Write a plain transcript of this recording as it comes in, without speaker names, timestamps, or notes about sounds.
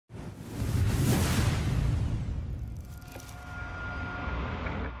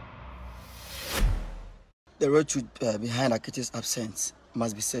The real truth behind AKETE's absence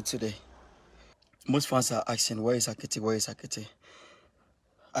must be said today. Most fans are asking, where is AKETE? Where is AKETE?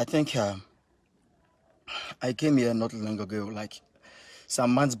 I think I came here not long ago, like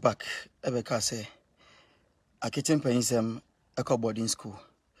some months back. Ebeka say AKETE MPENINSEM Eco boarding school.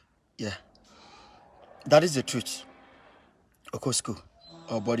 Yeah, that is the truth. Eco school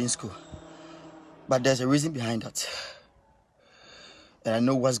or boarding school. But there's a reason behind that, and I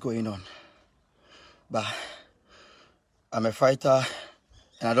know what's going on. But I'm a fighter,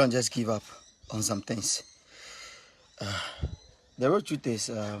 and I don't just give up on some things. The real truth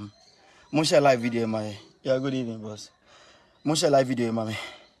is, share live video, my yeah. Good evening, boss. Share live video, mommy.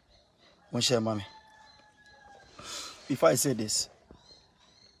 Share, mommy. Before I say this,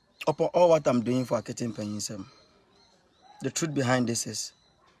 upon all what I'm doing for AKETE MPENINSEM, the truth behind this is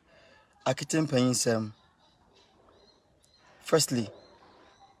AKETE MPENINSEM. Firstly,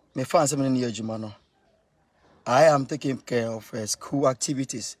 me fans in the Agyapong. I am taking care of school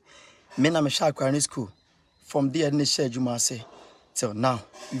activities. Me na me share primary school. From there, I share Agyapong till now.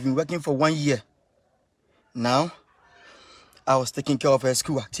 We've been working for 1 year. Now, I was taking care of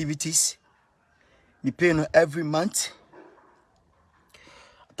school activities. We pay every month.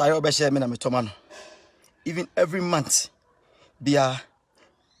 Even every month, there are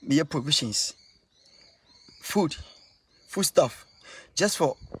provisions, food stuff, just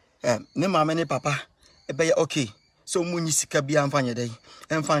for ne mama ne papa. Okay, so muni sika bia mfanya day,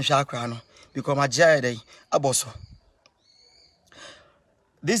 mfan shakra no, because my jaya day aboso.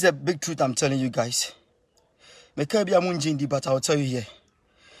 This is a big truth I'm telling you guys. Me can be a munjindi, but I'll tell you here.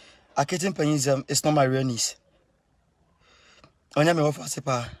 AKETE MPENINSEM is not my real niece. Onya me offer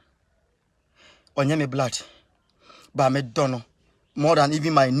sepa. Onya me blood. But me don't know more than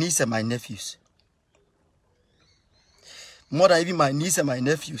even my niece and my nephews. More than even my niece and my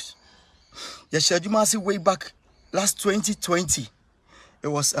nephews. Yes, you must see way back last 2020. It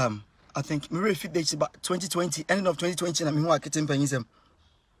was I think maybe 5 days about 2020, ending of 2020, and I'm here AKETE MPENINSEM.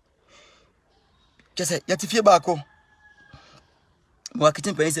 Just say yet if you back home.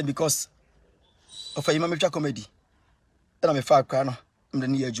 AKETE MPENINSEM because of a imamicha comedy. And I'm a far crano. I'm the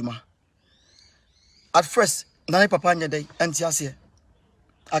near Juma. At first, Nani Papa and day, and Tiasia.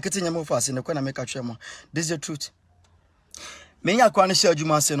 AKETE Nyamo fast in the corner make a tremor. This is the truth. Many are quite share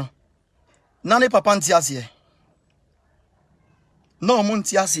Juma Seno. Nani Papa and Tiasia. No moon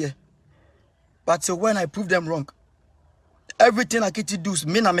Tiasia. But so when I prove them wrong, everything AKETE does,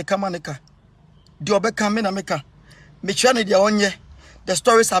 Mina Meka Maneka. The Obeka Mina Meka. Me channel their own year. The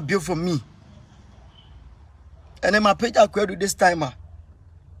stories are built for me. And then my page I do this timer.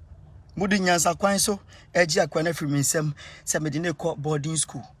 Mudi nyansa kwan so eji akwane free nsem se me dey call boarding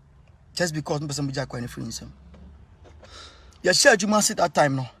school just because me person buja akwane free nsem. Ya share Juma sit that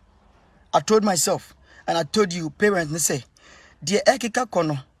time no. I told myself and I told you parents, they say the ekeka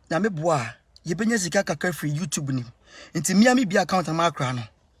kono na me boa ye benya sika kakra free YouTube nim. Nti me bi account am akra no.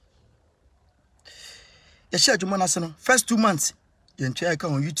 Ya share Juma na se no first 2 months you entry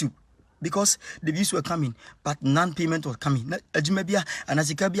account on YouTube because the views were coming but non-payment was coming. Ajimebia and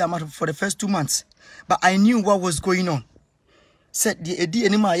Azikabia amount for the first 2 months. But I knew what was going on. Said the edi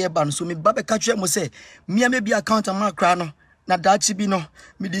anima yeban so me babe catch mo say me be account am akra no na dachi bi no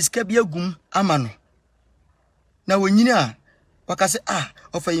me diskabia gum amano. Na wonyina waka say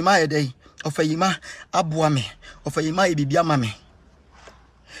ofayima yedai ofayima aboa me ofayima ebibia ma me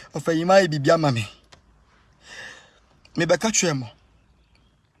ofayima ebibia ma me me be catch mo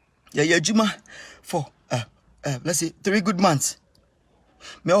yeah Juma for let's say 3 good months.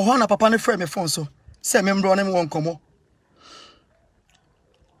 Me ohona papa ne frame me phone so say me mbro ne me won komo.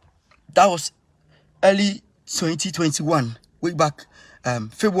 That was early 2021, way back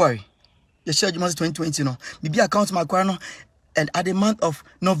February. You share Juma 2020 no. Me be account my no and at the month of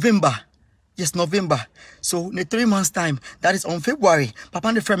November. Yes, November. So in 3 months time, that is on February.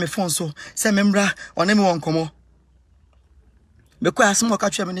 Papa ne frame me phone so say me mbra on me won komo. Me kwa asmo ka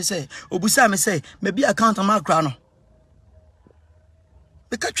twa me say obusa me say me bi account am akra no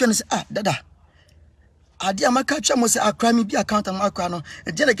me ka twa ne say dada ade am ka twa mo say akra me bi account am akra no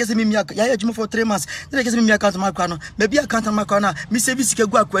e je na kese me ya Juma for 3 months je na kese me account am akra no me bi account am akra na me service ka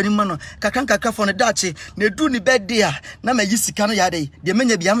gu akra ni ma no kakra for ne dache na du ni birthday a na ma yi sika no ya dey de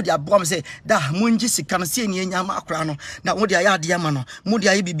menya bia me de abo am say da munji sika no se ni enya am akra no na wo de ya ade ama no mo de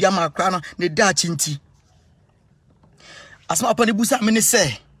ayi bibia am akra no ne dache nti asma upon the busa me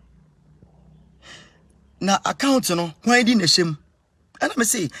say na account no when di na shem and I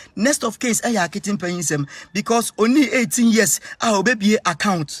say next of case AKETE MPENINSEM because only 18 years I obey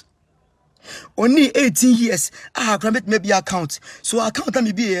account Only 18 years. I have granted maybe account. So account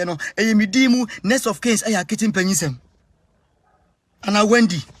me be no. E me dimu next of kings. I AKETE MPENINSEM. And I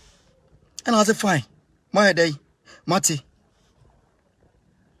Wendy. And I said fine. My day, Mati.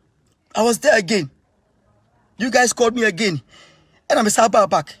 I was there again. You guys called me again. And I'm a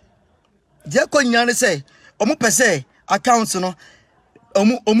back. They call you and say, Omu pese accounts no.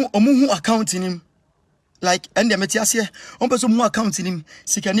 Omu account in him. Like, and the Metias here, more account in him.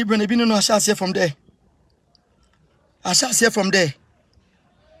 See, can you bring a bin no? I shall see from there. I shall see from there.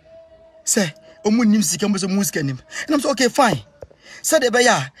 Say, Omu nim Sikan was a musken him. And I'm so okay, fine. Said the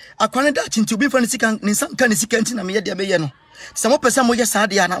Baya, I can't that into be from the Sikan in some kind of Sikan in a media Bayano. Some person more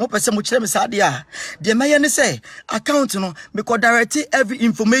sadia, and person much sadia. The Mayan say, account no, because directly every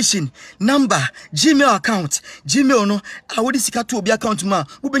information, number, Gmail account, Gmail no, I would seek to be account ma,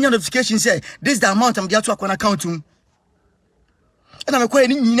 who be notification say, this is the amount I'm there to account to. And I'm quite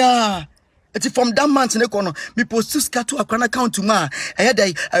nina. It's from that month in the corner, me post to scatter to account to ma,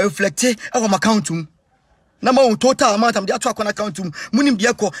 I reflect our account to. Number total amount I'm there to account to. Munim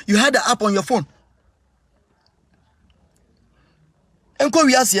Biako, you had the app on your phone. Enko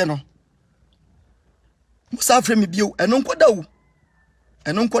wiase no musa afre me bio eno nkoda wo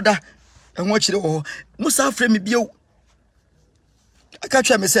eno nkoda enwo chire wo musa afre me bio aka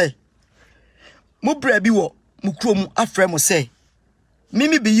twa me say mo bra bi wo mo krom afre mo say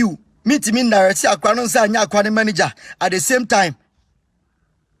mimi Beyou meet me narrate akwa no nsa anya akwa ne manager at the same time.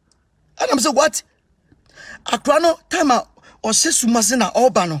 And I'm say what akwa no time o se sumase na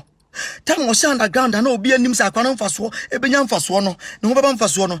oba no time was underground and no be anim sa akwa no mfaso ebenya mfaso no ne ho beba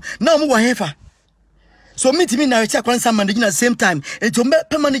mfaso no na mo wa hefa so meet me na akwa nsa managing at the same time and to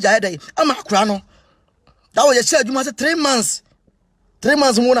pe manager head am akwa no that was a adwuma say 3 months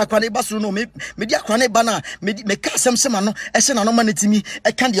mo na akwa ne ba so no me di akwa ne ba na me ka sem no e se na no manatimi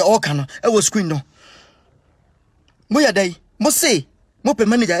e kan de all kan no e was screen no mo ya dai mo say mo pe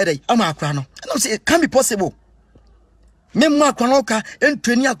manager head am akwa no and I say it can be possible. Memma kwanoka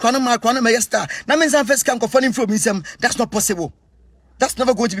entweni akwana ma akwana me yesta na me san first can confirm from him. That's not possible. That's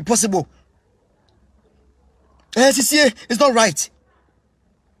never going to be possible. It's not right.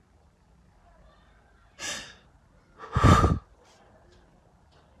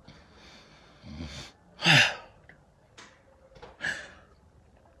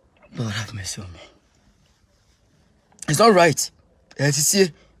 Lord have mercy on me. It's not right.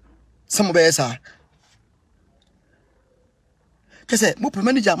 Some of us are kese mo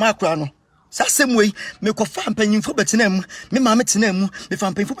manager ma akra no sa semwe me ko fa mpanyimfo betenam me maame tenam me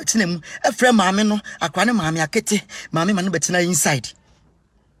fa mpanyimfo betenam efre maame no akra ne maame akete maame ma no betena inside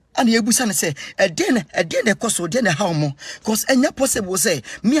and yebusa ne say e den koso den how mo cause enya possible say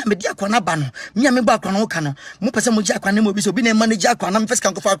me a me di akwa na ba no me a me ba akwa no ka no mo pese mo gi akwa ne mo bi so bi na manager akwa na me first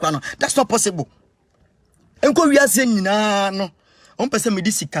kan ko fa akwa no. That's not possible. Enko wiase nyina no on pese me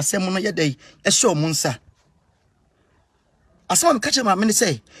di sikasem no ye dai e show mo nsa. As I'm catching my men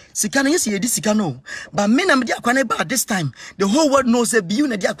say, Sikana, yes, ye disicano, but men am dia quaneba this time. The whole world knows a Beyou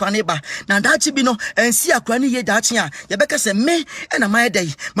na dia quaneba. Now that you be no and see a quani ye dachia. Yabeka say me and a my day,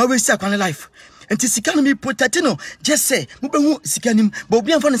 my way see a quani life. And to Sikano me potatino, just say, Mubu Sikanim, but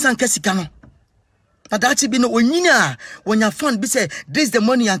be on phone and san Cassicano. Now that you be no when your fund be say, this the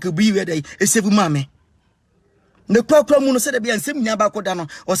money Uncle Beyou a day, a save mammy. The crowd moon said be and send me about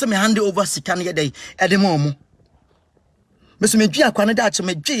Codano or some hand over Sikania day at the moment. Meso me dua kwane da ache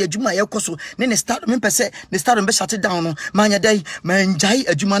me dwe adwuma ye koso ne ne start me pese ne start me shut down no manya dai manjai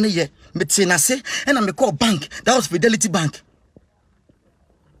adwuma ne ye me tenase and I me call bank. That was Fidelity Bank.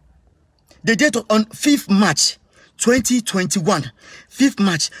 The date on 5th March 2021. 5th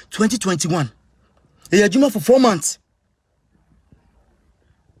March 2021. E adwuma for 4 months.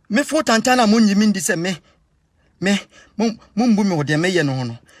 Me for tantana mo nyimi ndi se me mumbu me wo de me ye no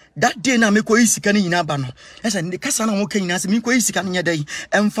no. That day na me ko isika ni nyina ba no. Esa ne kasa na mo ka nyina se me ko isika nya dai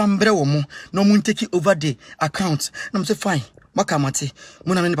emfa mbre wo mo no mo take over the account. Na me say fine. Maka mate.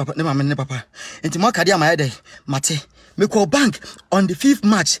 Mo na me papa ne mama ne papa. Enti mo ka dia ma dai mate. Me call bank on the 5th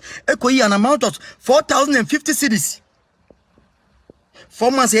March. E ko yi an amount of 4,050 cedis.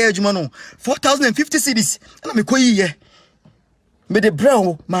 4 months here adwuma no. 4,050 cedis. Na me ko yi ye. Me de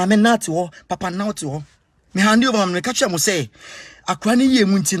brown ma me na te ho, papa na te ho. Me hand over me catch am say akwa ne ye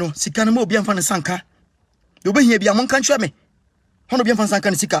mu nti no sika no ma obi amfa ne sanka de obehia bia mo kan twa me hono obi amfa sanka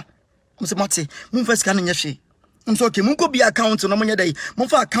ne sika mo se mate mo fa sika no nya hwe mo so okay mo ko bi account no mo nya dai mo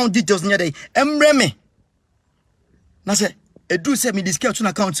fa account details nya dai emre me na se edu se me discount to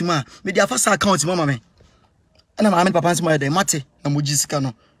account ma me dia fa sa account ma me ana ma me papa nsi mo dai mate na mo gi sika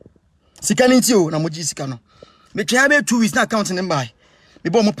no sika ne nti o na mo gi sika no me twa be 2 weeks na account ne mbai Me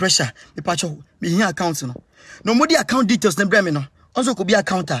bo mo pressure, me pacho, me here account no. No more the account details na bra me no. Also could be a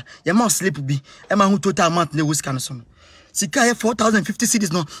counter, your mouth slip be, and my total amount the whisk and so. Sika 4,050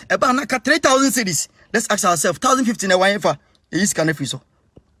 cities no, about 3,000 cities. Let's ask ourselves, 1,050 in a way for is can free so.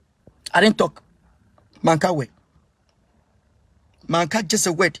 I didn't talk. Manka way. Manka just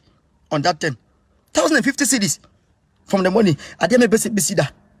a word on that 1,050 cities from the money. I didn't make basic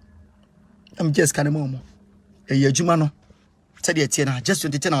that. I'm just kind of more. A year Jumano. Said the 10 just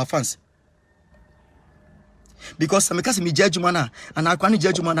 2010 our fans. Because I'm a me judge mana and I can't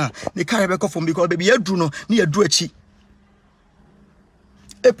judge mana. They carry back from because baby you do no near do a chi.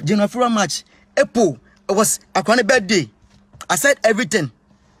 Jennifer match. Epo was a kind of bad day. I said everything.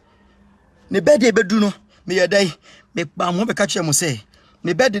 The bad day beduno me a day. Me bam be catch you say.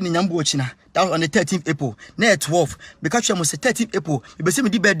 Me bed in Yambo China. That was on the 13th April. Near 12. Because you must say 13th April. You be see me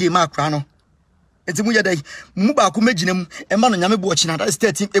the bad day mark crano. It's a muya day. Muba kumejinem, a man on Yambo China. That is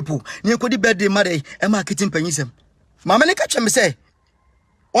 13th April. Near Cody birthday, Mary, and AKETE MPENINSEM. Mamma catch me say.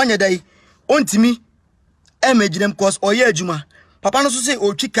 On your day, on to me, Emma course or ye Juma. Papa no say,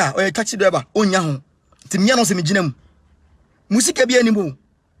 or chica or a taxi driver, on Yahoo. Timiano semijinem. Musica be anymore.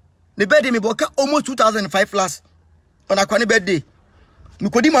 The birthday me boka almost 2005 plus. On a quani birthday.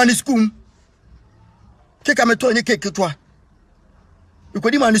 Mukodima ni school. Keka metoni keke twa.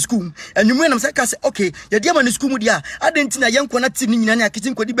 Mukodima ni school. And you when I'm say okay, ya dia man school mu dia. Adenti na yanko na team ni nyina na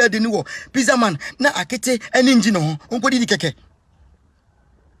AKETE nkodi birthday ni wo. Pizza man na AKETE eni engine ho. Onkodi di keke.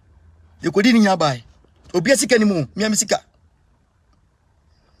 Yekodi ni nya bai. Obi asika ni mu, mi amsika.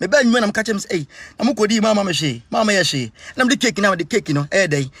 Me ba nyu na m catch him say, na mukodi mama me she. Mama ya she. Na m di cake na the cake no.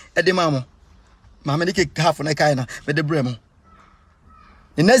 Day. E de mama. Mama the cake half na kai na. Me de bremo.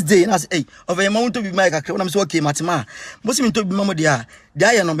 The next day, I say, hey, over a moment to be my account. I'm so okay, Matima. Most of me to be Mamma dia.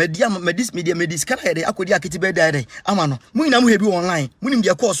 Dia no media, this media, medis can I could AKETE birthday. Amano. Munam heavy online. Munim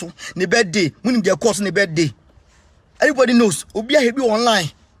their course, the birthday. Munim their course in the birthday. Everybody knows. Obia heavy online.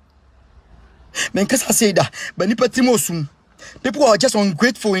 Men cause I say that, but Nipatimo people are just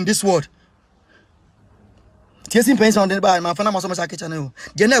ungrateful in this world. Tears in pains on the bar, my father must almost channel.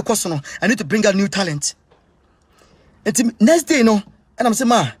 General Cosono, I need to bring out new talent. And next day, no. And I'm saying,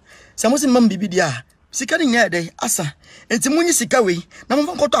 ma, some was in Mum Bibidia. Sickening near day, asa. And Timuni Sikawi,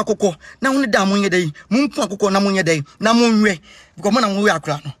 Namun Kotako, now only Damunya day, Munko Namunya day, Namunwe, Gomana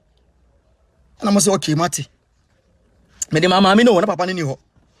Muacrano. And I must say, okay, Mati. Madame Mamino, and Papa Nino.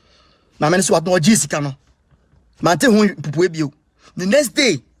 Mamma swat no Jessica. Mante who Beyou. The next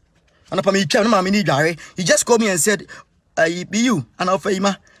day, and upon me, Mammy Diary, he just called me and said, Beyou, and I'll fame,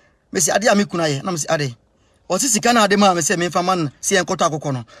 Miss Adia Mikuna, and I'm Ade. Or Sicana de Mamma say, me for man, see and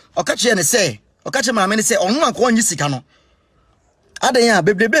Kotako. Or catch you and say, or catch a mamma and say, on one coin Jessicano. Adaya,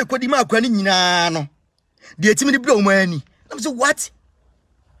 baby, could you mark no. The timid blow money. I'm so what?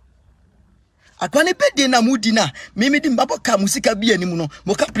 I can't bet dinner mudina, maybe the Babaka Musica be any muno,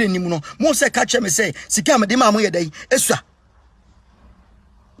 Moka play nimuno, most I catch me say, Sicama de Mamma day, Esra.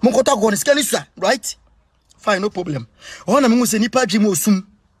 Mokotago is Canisra, right? Fine, no problem. On a moose and Nipa Jimo soon.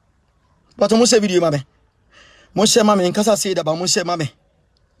 But almost every day, mamma. Monshe mamma in Casa said about Monshe mamma.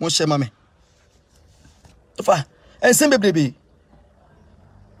 Monshe mamma. And same baby.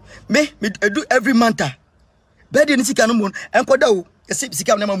 Me do every month. Bed in Sicano and Kodao, a sip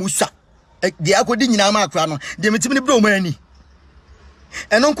Sicama Musa. The Akodi in Amakano, the Mitimini Bromani.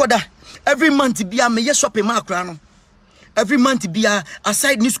 And on Koda, every month be a mayor shopping Macrano. Every month be a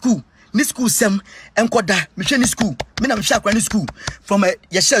aside new school sem and Koda, Michelle school, Minam Shakwani school, from a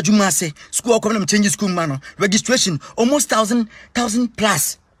Yasha Jumase, school coming change school manner, registration almost 1,000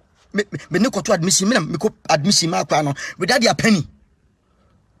 plus. Me no to admission, me ko admission Macrano, without your penny.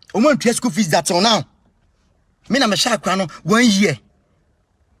 I want to school fees that's all now. Minam Shakwano 1 year.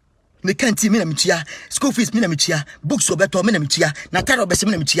 Me can't see me chia, school fees me chia, books or better me chia, Nataro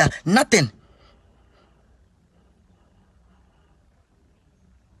Bessim chia, nothing.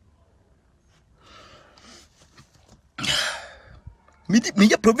 Me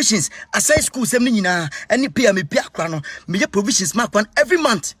provisions aside school sending any pay me pay crano, me provisions mark one every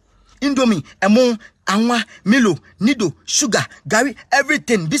month. Indomie, among anwa, Milo, Nido, sugar, Gary,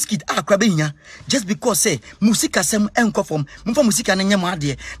 everything, biscuit, crabina. Just because say musica sem enco from Mufa musica and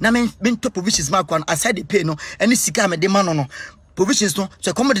yamadi. Na men top provisions mark one aside the pay no, any sika me demand no. Provisions no,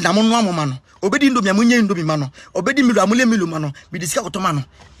 so come the Namon mano, obedi Indomia Indomie mano, obedi Milo Amule Milo mano, be discover tomano,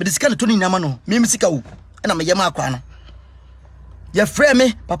 be discover Tony Namano, me musica, and I'm a Yamakano. Ya frame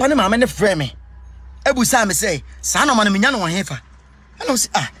me, papa and mamma frame me. Ebu Sam say, son of Manamiano and Hefa. I don't say,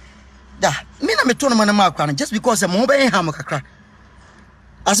 da, me na me tono man mark just because I'm mobile hammer kakra.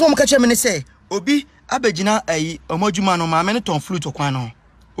 As one catch me say, Obi abegina omodwuma no ma me ne ton flute okwan no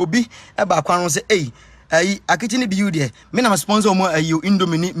obi e ba kwan no say akete ne Beyou de me na sponsor mo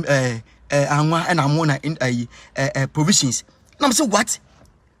Indomie ni anwa e na mo na provisions na me say what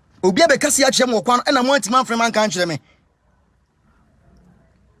obi abekase a kyerem okwan e na mo antima frema kan kyerem me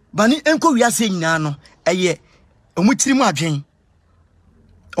bani enko wiase nyina no omutiri mu adwen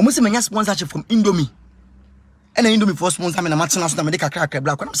omusi manya sponsorship from Indomie and Indomie for sponsor me na matena so na me de kakra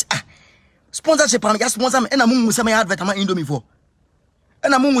black na say sponsorship and just sponsor me and amu say me advert am Indomie for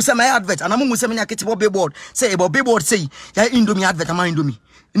and amu say me advert and amu say me akete billboard say about billboard say ya Indomie advert am Indomie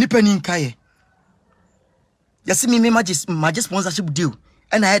ni pani nkae ya see me magic sponsorship deal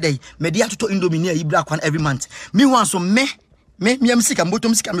and I had me dey atoto Indomie near Ibra kwan every month me wan so me am sika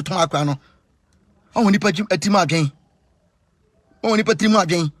mbotom sika me ton akwa no on nipa atim adwen on nipa trimu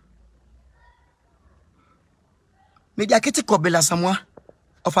adwen me dey akete kobela samwa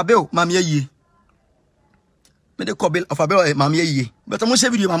of abel mama ye me de kobel of abel mama ye but mo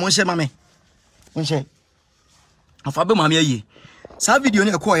share video mama share mama mo share of abel mama ye sa video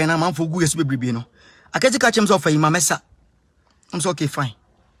ne ko ye na manfo gu yesu bebrebe no akete ka chem so of mama mesa I'm so okay fine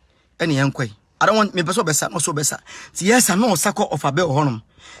any yankoi I don't want me person besa no so besa ti yes no sako of abel honum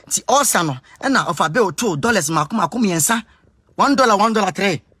ti osa no na of abel $2 makom yensa $1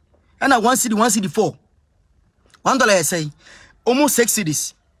 $3 and $1 cedi 4 $1 say almost 6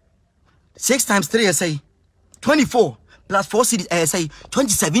 cedis 6 times 3 say 24 plus 4 cedis say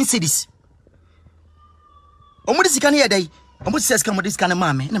 27 cedis omo this kan here day omo says come this kan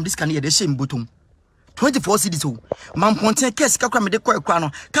mama na this kan here dey shame bottom 24 cedis o man ponten case kakra me de kwa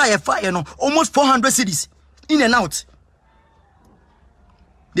no ka ye fire no almost 400 cedis in and out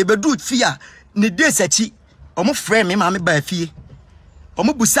they be do fear ne dey sachi omo frame me mama ba fie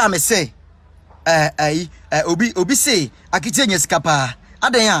omo busa me say obi say akite nya sika pa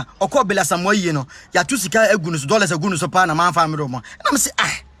adan ya okọ bela samoyi no ya tu sika agunu so dollars agunu so pa na man fa me do mo na me say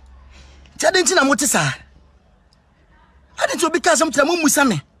tade nti na mo te sa ade to bi ka sam tra mo musa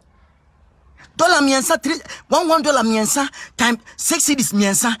me dollar miensa $1 miensa time 6 cedis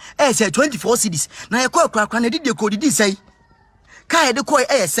miensa say 24 cedis na ye kwa na didi ko didi say ka ye de ko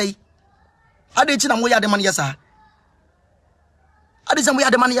say ade nti na mo ya de man yesa ade sam ya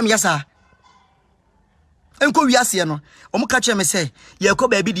de man yam yesa enko wiase no omu ka kye me say ye ko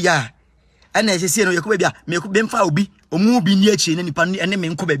ba bi dia ana ehese no ye ko ba bia me ko bemfa obi omu bi ni akire ne nipa ne me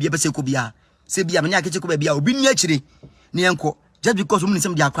nko ba bia pese ko bia se bia me nya akire ko ba bia obi ni akire ne enko just because omu ni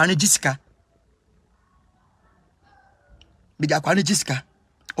sem dia akwa na gisika bi dia akwa na gisika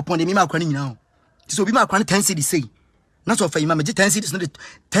upon de mi ma akwa ni nyina o ti so obi ma akwa na 10 cedis say na so fa yi ma me 10 cedis no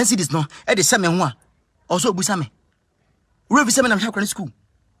 10 cedis no e de se me ho a also obusa me revi se me na me akwa na school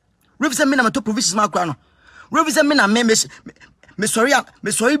revi se me na me to provisions ma akwa no revision me na me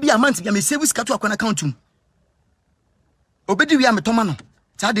sorry bi amount bi me save sika to akwana account um obedi wi am toma no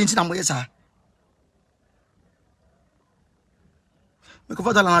ta de nti na mo yesa me ko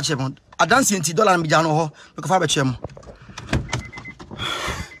fa dollar na chemo adansi nti dollar na bi ja no ho me ko fa ba chemo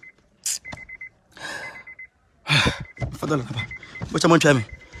fa dollar na ba bo chemo ntwa me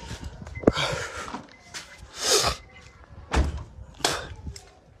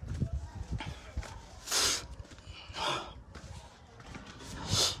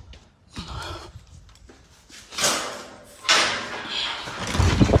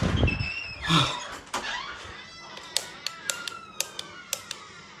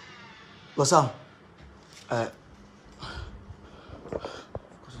What's up?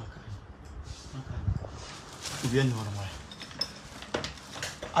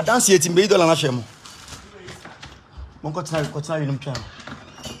 I dance here in $8 na shemo. Mon continue you no twa.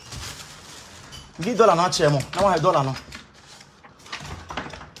 $8 na shemo. Na $1 no.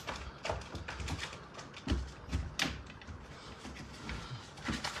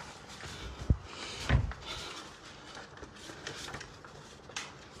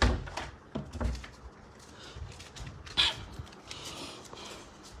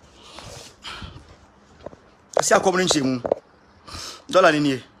 Si akomni nchemu dollar ni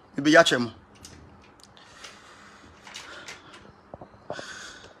nie be ya chemu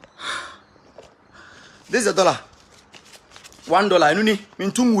this is a dollar $1 enu ni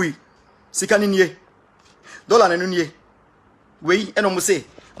mintumwi sika ni nie dollar enu nie we eno mo say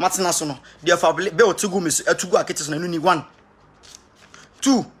matena so no dia fa be otugu me atugu akete so enu ni 1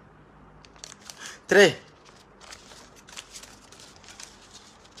 2 3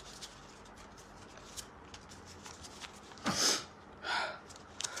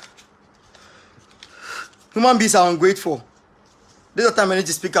 Human beings are ungrateful. This is the time I need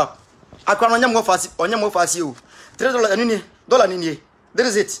to speak up. I can't $3 $1 ni. That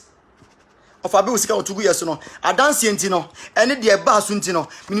is it. of a bill sika or 2 years no adanse enti no ene de ba so enti no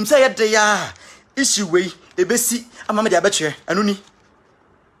minim say ye de ya issue we ebesi ama me de abekye anu ni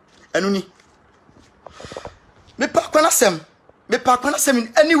me pa kwana sem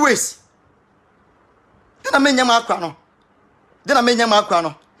in any ways then I menya ma akwa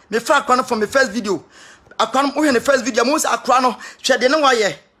no me fa akwa no from the first video akwa no wo the first video mo say akwa no hwe de ne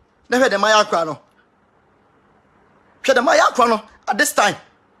waye na hwe de ma akwa no hwe de ma akwa no at this time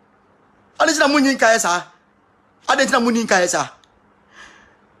adentina munyin kae sa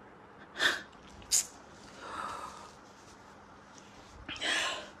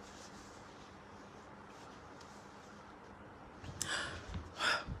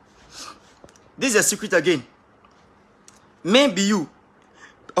this is a secret again. Maybe you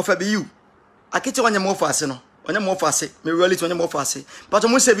of a Beyou. I can't tell you more fast, no. On your more fast, me really to more fast. But I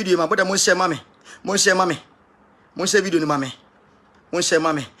won't say video, my brother won't share mammy. Won't share video, mammy. Won't share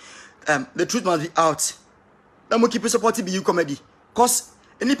mammy. The truth must be out. Let me keep supporting Beyou comedy. Cause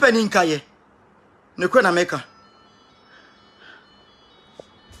any penny in Kaye. No Kona maker.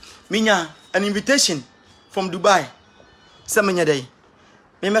 Minya, an invitation from Dubai. Semenya day.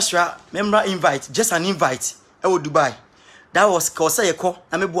 Member invite, just an invite. I will Dubai. That was Kosayeko.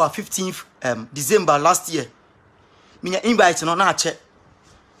 I'm about 15th December last year. Minya invite no na che.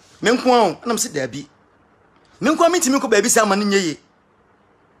 Menko and I'm sit there be. Menko meet me ko baby say man nye.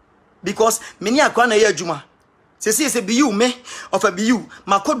 Because many akwa na ye adwuma. Se Beyou me of a Beyou.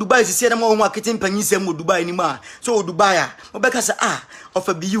 Mako Dubai se na mo AKETE MPENINSEM mo Dubai ni ma. So Dubai a. Mo beka say of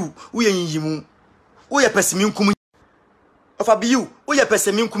a Beyou, wo ye yimu. Wo ye pesimi nkum. Of a Beyou, wo ye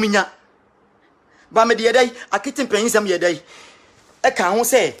pesimi nkum nya. Ba me de dey AKETE MPENINSEM ye dey. E ka ho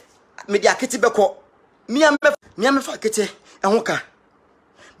say me de AKETE beko. Me am fa AKETE ehwo ka.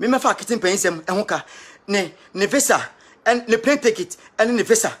 Me fa AKETE MPENINSEM ehwo ka. Ne visa and the plane ticket and the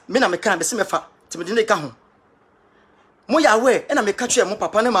visa. Me na me kan be se me fa. Ti me de ne ka ho. Mo ya we e na me ka twa mo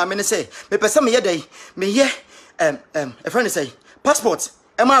papa ne ma me ne say me pese me ye dey. Me ye a friend say passport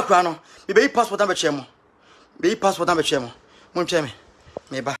e ma akra no. Me be passport am be twa mo. Be passport am be twa mo. Mo twa me.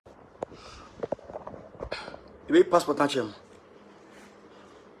 Me ba. Be passport am twa mo.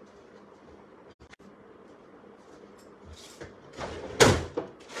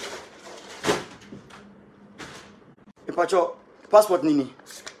 Pacho passport nini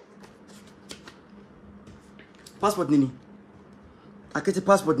AKETE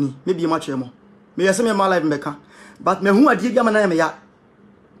passport ni maybe ma chemo me yese me ma live meka but me hu ade bia ma na me ya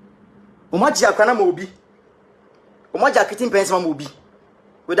o ma ji akwana ma obi o ma ji AKETE MPENINSEM ma obi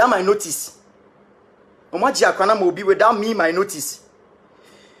without my notice o ma ji akwana ma obi without me my notice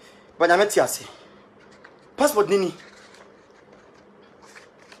banya meti ase passport nini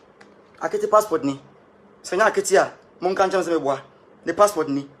AKETE passport ni senya AKETE a mon kan chama se me boa the passport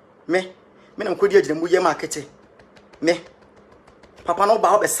ni me na mkodi agire mu ye ma AKETE me papa no ba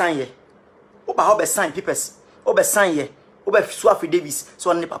ho be sign ye o ba ho be sign papers o be sign ye o be so affidavits so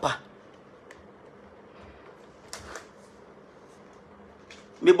on ni papa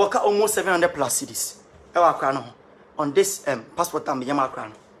me boka almost 700 plus cedis e wa akra no on this passport am ye ma akra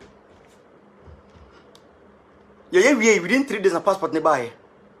no ye wie within 3 days na passport ne ba ye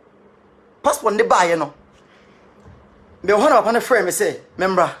no me ho na papa ne frame me say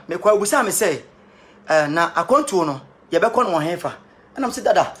membra me kwa obusa me say na akonto no ye be ko no hefa and am say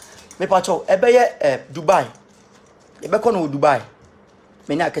dada me pa cho e be ye Dubai ye be ko no Dubai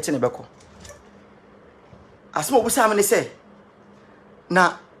me nya AKETE ne be ko asmo obusa me ne say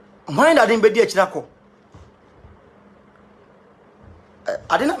na hwan da den be di akira ko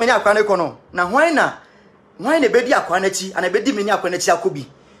ade na me nya akwa ne ko no na hwan ne be di akwa na chi ana be di me nya akwa na chi akobi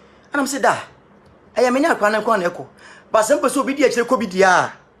and am say da eye me nya akwa na ko na ko ba sem peso bi di akire ko bi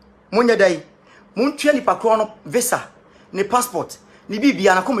dia munya dai muntwe ni pakro no visa ni passport ni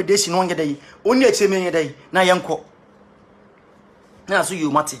bibia na accommodation no ngedai oni akire me ngedai na yenko na so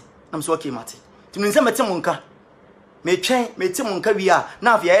you mate na so okay mate tinu nse mete monka me twen mete monka wi a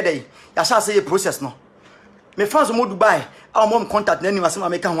na afia yedai ya sha say process no me fans mo Dubai a mo contact na ni wasema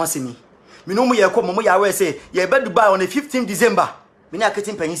me ka ho asemi me no mo ye ko mo ya we say ye be Dubai on the 15th December me na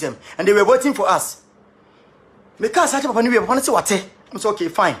AKETE MPENINSEM and they were waiting for us. Me ka sa papa ni we papa say wate I'm so okay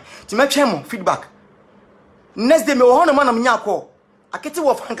fine ti me twen mo feedback next day me wo hono manam nya call AKETE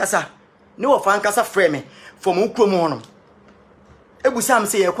wo fankasa ne wo fankasa frame me from ukrom hono ebusa am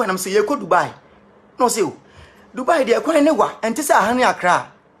say ye ko na am say ye ko Dubai no say o Dubai de ko ne wa enti say ahane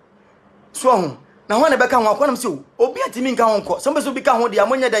akra so ho na ho na be ka ho akwa na am say o obi atimi nka ho nko so be so bi ka ho de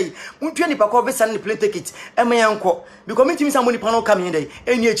amonya dai muntwe ni pa ko visa ne plane ticket e me yanko because me timi say mo ni pa no ka me dai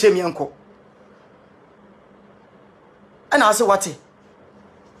eni eche me yanko and I say what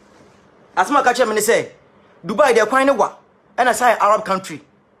Asma catch me say Dubai they quite wa and I say Arab country.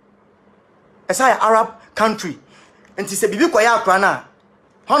 I say Arab country. And she said bibi kwaya akra na.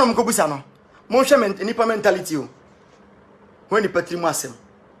 Honom ko busa no. Mo hwe nipa mentality o. When the patrimu asem.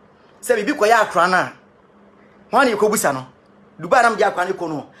 Say bibi kwaya akra na. Wani ko busa no. Dubai ram dia akra ne ko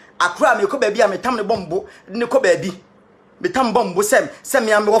no. Akra me ko ba bia metam ne bombo ne ko ba bi. Metam bombo sem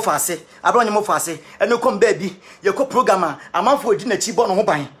me am wo faase. Abro nyemo faase. Eno ko ba bi. Ye ko program a amanfo odi na chi bo no ho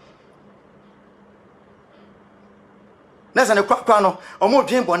ban. Nasa ne kwa no omo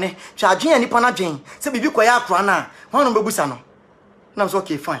dwen bone twa dwen ani pa na dwen se bibi koya akra na hono bebusa no na so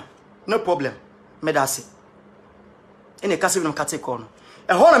okay fine no problem me da se ene kase no kate ko no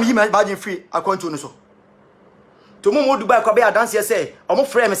e ho na me yima ba dwen free account no so to mo Dubai kwa be dance ye say omo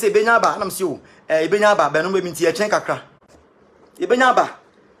frɛ me say benya ba na me se o benya ba be no be nti ye chen kakra e benya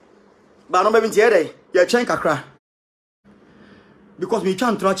ba no be nti ye dey ye chen kakra because me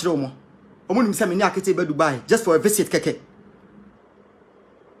twa ntro kire omo nim say me ni akete be Dubai just for a visit keke.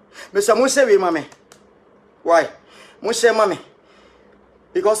 Me say mo say we mame. Why? Mo say mame.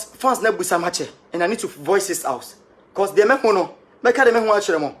 Because fans na busa mache and I need to voice this out. Cause they me hu no, make ka they me hu a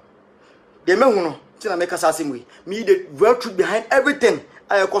kire mo. They me hu no, tina make us asim we. Me the real truth behind everything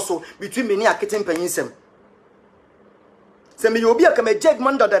I so between me ni akete mpenyensem. Say me obi aka me jeg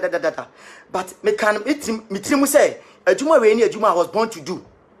man da. But me can me trim say adwuma we ni adwuma I was born to do.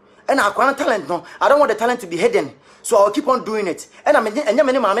 And I have talent no. I don't want the talent to be hidden. So I'll keep on doing it. And I'm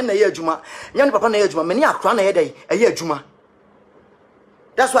many mama na ye juma. Nyani papa na ye juma. Many akra na ye dey a ye juma.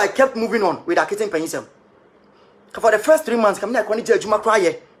 That's why I kept moving on with AKETE MPENINSEM. For the first 3 months, come here kwani je juma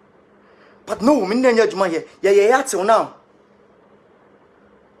cry. But no, me na juma here. Yeah till now.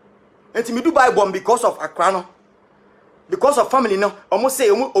 And me do buy bomb because of akra no. Because of family no. Almost say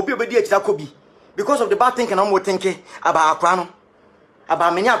obi obedi e chira kobi. Because of the bad thinking I'm thinking about akra no. Aba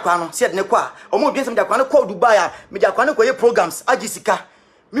menya akwa no said ne kwa omo dwen sem de akwa no kwa Dubai a me de akwa no kwa ye programs agisika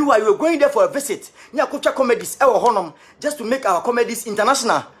meanwhile we were going there for a visit nya akotwa comedies e wo honom just to make our comedies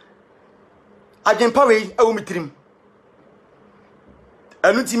international Agyapong e wo mitrim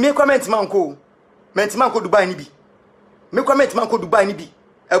anu ti me comment man ko Dubai ni bi me comment man ko Dubai ni bi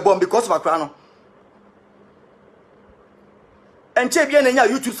e bom because of akwa no enche bia na nya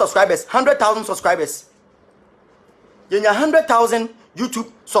YouTube subscribers 100,000 subscribers yenya 100,000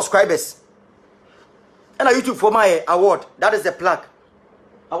 YouTube subscribers. And a YouTube for my award. That is the plaque.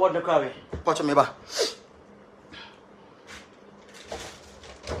 Award the car. Watch me ba.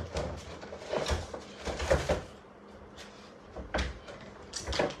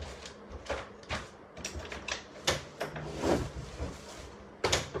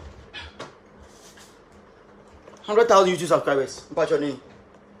 $100,000 YouTube subscribers. Watch your name.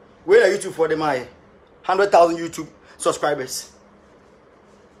 Where are YouTube for the my 100,000 YouTube subscribers.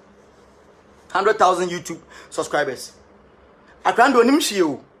 100,000 YouTube subscribers. I can't do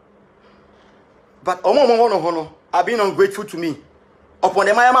anything. But Omo are being ungrateful to me. Upon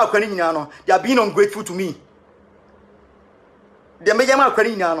the Mayama Kwanino, they are being ungrateful to me. The Mayama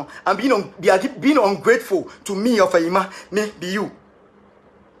Kwanino, they are being ungrateful to me of Ima, me, Beyou.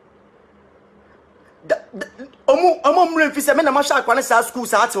 Omo Mrefisa, men, Masha Kwanesa school,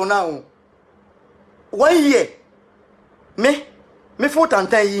 Sato now. 1 year. Me 4 times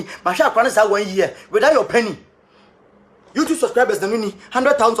 10 my share kwanesa 1 year without your penny. YouTube subscribers the nuni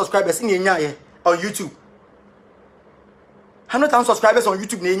 100,000 subscribers in enya on YouTube. 100,000 subscribers on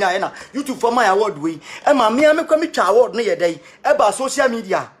YouTube na enya na YouTube for my award we. E ma me kwa me twa award na ye dey e ba social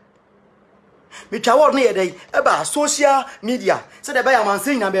media. Me twa award na ye dey e ba social media. So the buy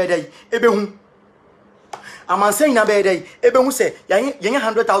amansen na be dey e be hu. Amansen na be dey e be hu say ye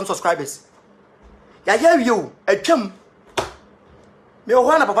 100,000 subscribers. Ya ye you atwam me o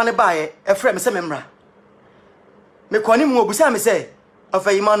hwana papa ne baaye e frɛ me se memra me kɔni mu obusa me se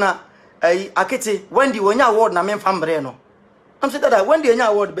afayima na akete Wendy wonya award na me mfa mbre no am say that Wendy nya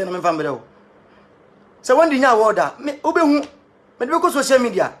award be na me mfa mbre o se Wendy nya award a me obehu me de ko social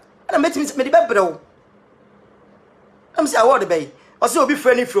media na metimi me de bebre o am say award be o se obi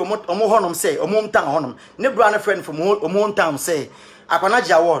frɛ ni frɛ omo honom say omo mtan honom ne bra na frɛ ni from omo mtan say akwana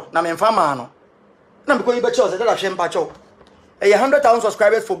gya award na me mfa ma no na me ko yi be cho say that hwe mpa cho 100,000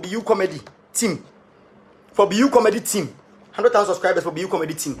 subscribers for Beyou comedy team. For Beyou comedy team. 100,000 subscribers for Beyou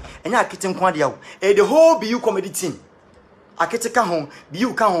comedy team. And ya AKETE nkwa dia wo. The whole Beyou comedy team. AKETE ka hon,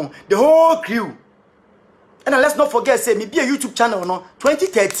 Beyou ka hon, the whole crew. And let's not forget say me be a YouTube channel no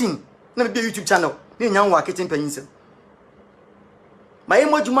 2013. Na me be a YouTube channel. Ni nya wo AKETE MPENINSEM. My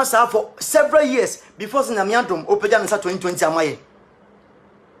emojuma sa for several years before sin na me adom opeja nsa 2020 amaye.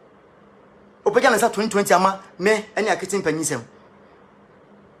 Opeja nsa 2020 ama me ene AKETE MPENINSEM.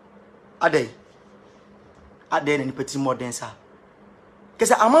 Ade ni peti more denser.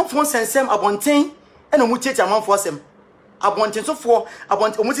 Kese amanfo sensem abonten e na mu cheche amanfo sem. Abonten so for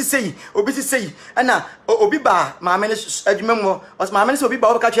abonten omu ti sei obi ti sei e na obi ba maame ne adwuma mo os maame ne se obi ba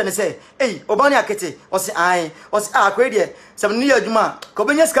obeka twa ne se ei oba ne akete os ai os akwa de sem ne adwuma ko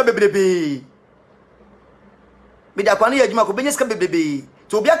benya sika bebrebe me da kwa ne adwuma ko benya sika bebrebe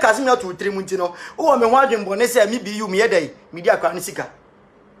to obi aka se me to 3 mu nti no wo me ho adwembo ne se me Beyou me yedai me di akwa ne sika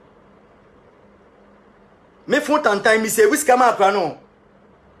me fun tantan mi se wisika ma akwa no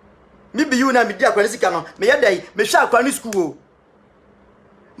me Beyou na me di akwa ne sika no me yedai me hwa akwa ne school o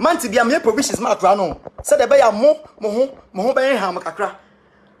manti bia me provisions ma akwa no se de be ya mo ho be ha makakra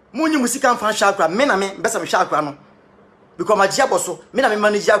mo nyi musika mfa hwa akwa me na me besa me hwa akwa no because my Agyapong me na me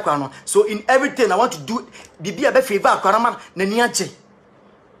manage akwa no. So in everything I want to do bibi e be favor akwa na ma na ni ache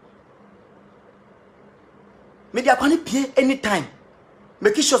me di akwa ne pie anytime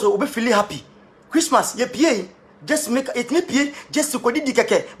make sure so we feel happy. Christmas ye pie just make it me pie just ko didi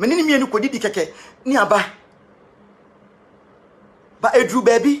keke me ni mienu ko didi keke ni aba ba edru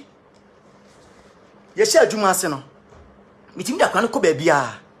baby ye sha adwuma ase no mitim da kwa no ko baby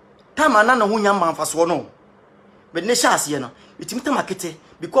a time na ho nya manfaso no me ne sha ase no mitim ta makete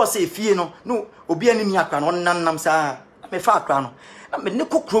because e fie no no obi ani mi akwa no nam sa me fa akwa no na me ne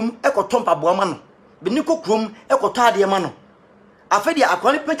kokrom ekotompa bo ma no me ne kokrom ekoto ade ma no afedi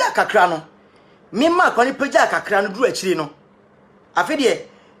akwa ne pagya kakra no me ma akwa ne pagya kakra no duru akiri no afedi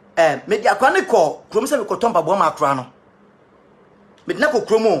me di akwa ne ko krom se me kotompa bo ma akwa no me na ko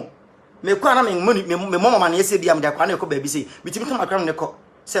kromo me kwa na me mama na yese bia me da kwa na ko ba bi sei bitimi ka makra ne ko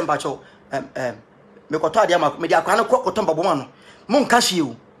se mba cho me ko to ade ma me da kwa na ko to mbabo ma no mo nka hie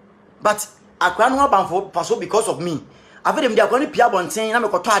o but akwa no abanfo paso because of me afede me da kwa ne pia bonten na me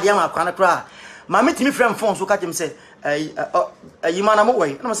ko to ade ma akwa na kra ma me timi frem phone so ka jem se yi mana mo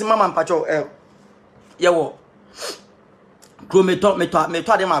we na se mama mpa cho ye wo kro me to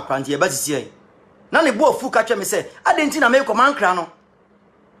ade ma akwa ntie ba sisi na ne bo fu ka twa me se adenti na me ko mankra no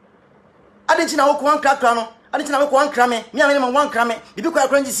adenti na wo ko mankra no adenti na me ko mankra me me ame ma mankra me bibi ko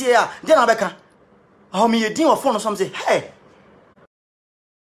akra ngi sie ya de na beka how me yedin of phone some say hey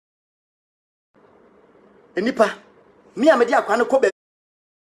enipa me ame di akwa ne ko ba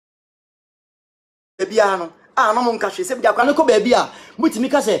bia no no mo nka hwe se di akwa ne ko ba bia mutimi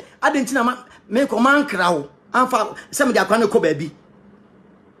ka se adenti na me ko mankra wo amfa se me di akwa ne ko ba bi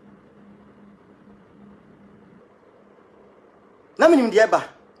na minim de eba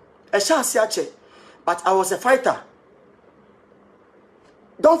a chance ache but I was a fighter.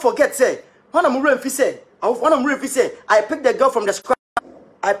 Don't forget say when I'm real say I picked the girl from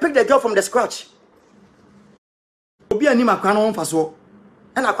the scratch. Obi ani makwa no mfa so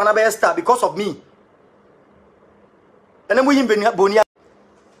and akwana be star because of me. And then we bonia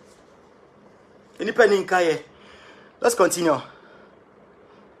any penny in kaye. Let's continue.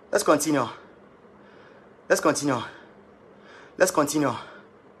 Let's continue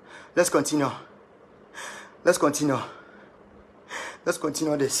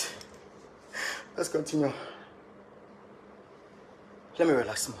this. Let's continue. Let me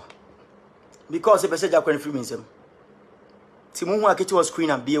relax more. Because if I said Agyapong free means Timu AKETE was screen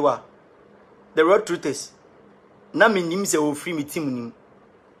and Beyou. The road truth is na me nim se o free me team nim.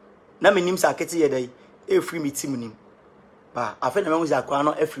 Na me nim se AKETE ye dai e free me team nim. Ba afa na me hu akwa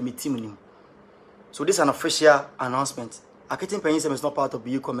no e free me team nim. So this is an official announcement. AKETE MPENINSEM is not part of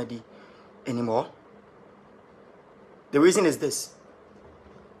Beyou comedy anymore. The reason is this.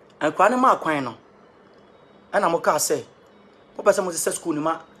 And kwa ma akwan no. And I'm okay say. Papa say mo say school ni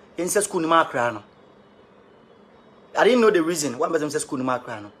ma, in say school ni ma akra no. I didn't know the reason why me say school ni ma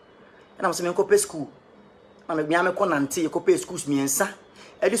akra no. And I'm say me ko pay school. Na me ko nante ko pay schools miensa.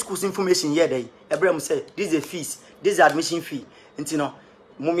 Every school's information here dey. Ebrem say this is a fees, this is admission fee. Nti no,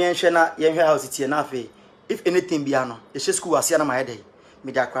 mo me enhwe na ye hwe house tie na afi. If anything be ano, the school asia na my day.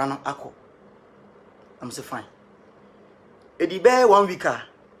 Me da akra no akọ. I'm say fine. Edi be 1 week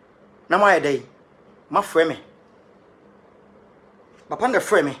na my day. Ma frɛ me. Papa na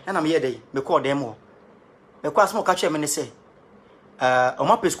frɛ me, na me ye day. Me call them all. Me call asmo ka kyerɛ me ne say o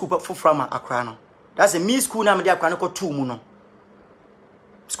ma pe school for from akra no. That's a me school na me dey akra no ko 2 mu no.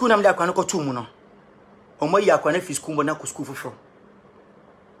 School na me dey akra no ko 2 mu no. O ma yi akra na fi school mo na ko school for.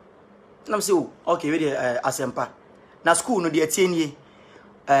 Na me say oh, okay, we dey asempa. Na school no dey tie nie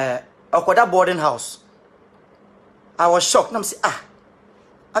okoda boarding house. I was shocked. Na me say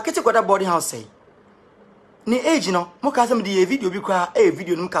AKETE got a boarding house say. Ni age no, mo ka say me the video bi kwa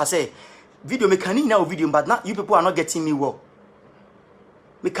video no ka say video me can na video but now you people are not getting me well.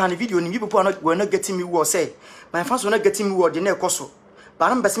 Me can video ni you people are not were not getting me well say. My fans were not getting me well the na ekoso.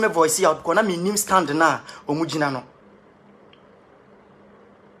 but I'm best voice out because I'm in stand now omugina no.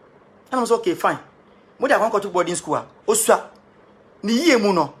 And I was okay, fine. When I want to go to boarding school, osua ni ye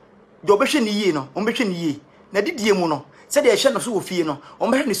mu no, do obehwe ni ye no, ombehwe ni ye. Na didie mu no, said the share no so ofie no,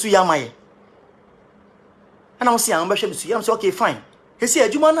 ombehwe ni su ya maye. And I was saying, ombehwe ni su ya, I'm so okay, fine. He say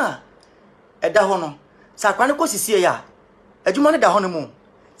adwuma na eda ho no, sa akwa ne ko sisie ya. Adwuma ne da ho no mu.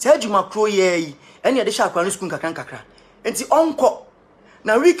 Say adwuma kro ye yi, ene ye de sha akwa no school kakra. Enti onko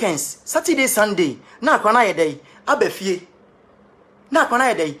na weekends, Saturday, Sunday, na akwa na ye dey abafie. Na akwa na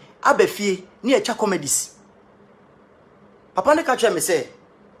ye dey abafie ni echa comedies. Papa ne ka twa me say,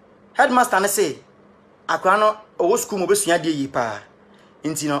 headmaster ne say, akwa no owo school mo besua de yi pa.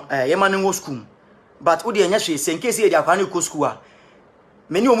 Enti no ye ma ne wo school. But wo de enya hwe say in case ye de akwa no ko school a.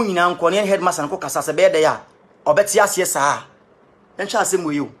 Many omu nyina nko ne headmaster nko kasa se be de ya. Obeti ase saa. Encha asem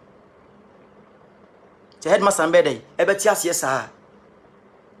we yo. The headmaster be de ebeti ase saa.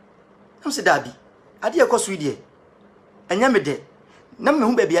 Am se dabi. Ade e koso ide. Enya me de. Na me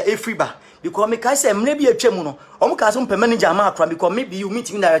hu ba bia e free ba because me kai say mna bi atwam no. Omu ka so mpa manager ma akra because me Beyou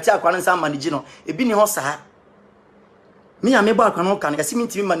meeting director akra no san manage no. Ebi ni ho saa. Me a me ba akra no kan e si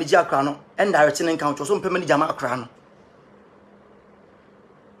meeting manager akra no. And director no kan so mpa manager ma akra no.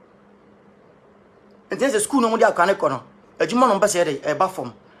 And then the school no more akra no kono. Ejuma no mba say dey e ba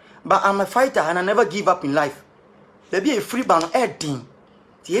form. But I'm a fighter and I never give up in life. There be a free ban din.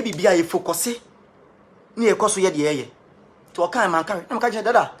 Ti e bibia e focus ni e koso ye de ye. To kan man kan. Na ka je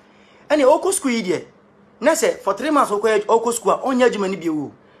dada. Any oko school yi na say for 3 months oko school onya adwuma ni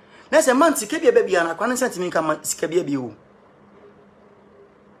Beyou. Na say month sika bia ba bia na kwan sentiment kan sika bia Beyou.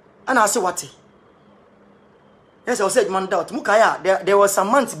 Ana say what? Yes, I said man doubt. Mukaya there was some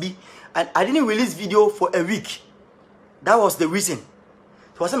month be and I didn't release video for a week. That was the reason.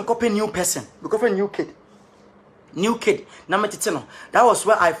 So I was copy new person, because a new kid. New kid. Number 10. That was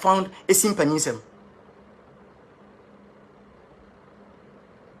where I found AKETE MPENINSEM.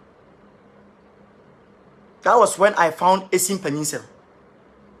 That was when I found AKETE MPENINSEM.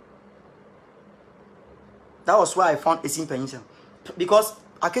 That was where I found AKETE MPENINSEM. Because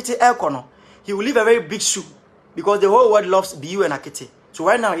AKETE Elkono, he will leave a very big shoe. Because the whole world loves Beyou and AKETE. So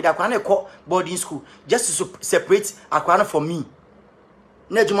right now, I can't call boarding school just to separate Akwana from me.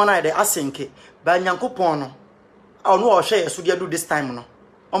 Na jumana de asenke ba nyankopon no I no o hwe yeso de do this time no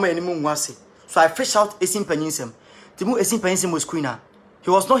o ma enimu nwase. So I fresh out AKETE MPENINSEM. Timu AKETE MPENINSEM was queen. He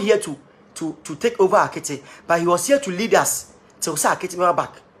was not here to take over AKETE, but he was here to lead us till say AKETE be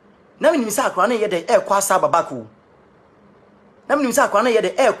back. Na me nimisa Akwana ye de e kwa asaba back o. Na me nimisa Akwana ye de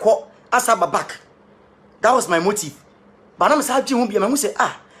e kwa asaba back. That was my motive. But na me say adwe hu bia me say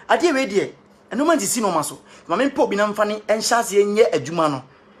ade we de eno man si no maso. Ma me mpo bi na mfa ni enhyase enye adwuma no.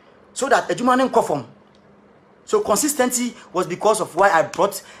 So that adwuma no nkofom. So consistency was because of why I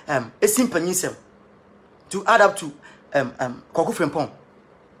brought AKETE MPENINSEM to add up to Koku Frempong.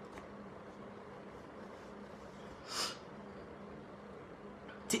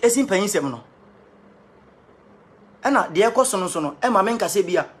 Ti AKETE MPENINSEM no. Ena de ekoso no so no e ma me nka se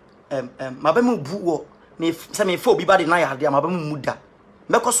bia ma ba mu bu wo me se me fo bi ba de na ya de ma ba mu muda.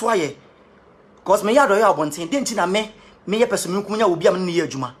 Mekoso aye. Cause me yado ya abonten de nti na me ye person nkum nya obi am ne ye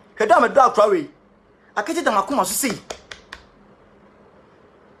adwuma. Hweda me do akra we. AKETE da makoma so sei.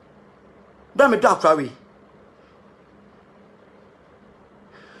 Da me do akra we.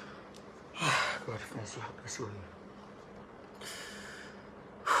 God, mercy.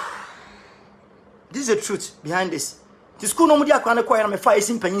 This is the truth behind this. The school no mudi akra ne koy na me fa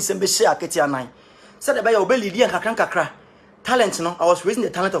AKETE MPENINSEM be share AKETE anan. Said the buyer obey lead and kakra. Talent no, I was raising the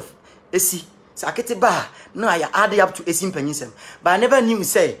talent of AC. So AKETE ba no I add up to AKETE MPENINSEM. But I never knew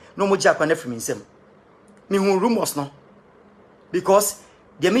say no mo jakwa na from insem. Me hu rumors no. Because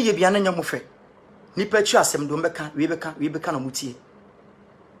de me ye bia na nya mo fe. Ni pa twa asem do mbeka, we beka na mutie.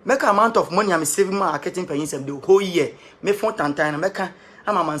 Make amount of money I'm saving my AKETE MPENINSEM the whole year. Me phone tantan na meka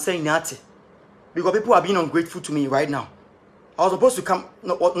am man saying ate. Because people are being ungrateful to me right now. I was supposed to come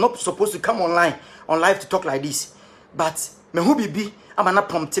not supposed to come online on live to talk like this. But me who be I'm not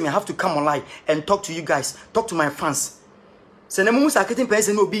prompting me. I have to come online and talk to you guys, talk to my fans. Se na musa AKETE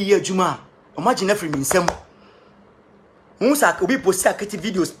MPENINSEM no be here juma. Imagine every minsem. Musa obi post AKETE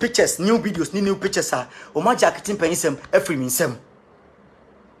videos, pictures, new videos, new pictures are. Imagine AKETE MPENINSEM every minsem.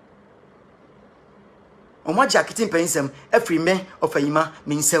 Imagine AKETE MPENINSEM every man of a yima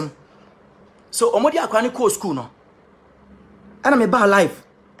minsem. So omodi akwa ni ko school no. Ana me ba live.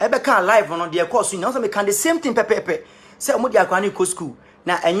 Ebe kan live no de course no so me can the same thing pepepe. Say omodi akwa ni ko school.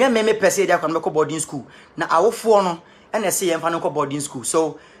 Na enye me pese de akwa no ko boarding school. Na awofo no na say yemfa no ko boarding school.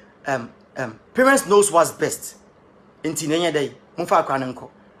 So parents knows what's best. Enti nenye dey. Mumfa akranenko.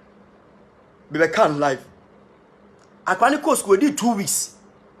 Be can live. Akranenko school did 2 weeks.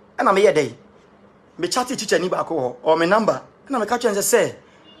 And I'm here day. Me chatty teacher ni ba ko or my number. And I'm catch and say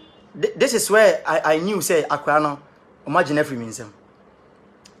this is where I knew say akrano imagine every means.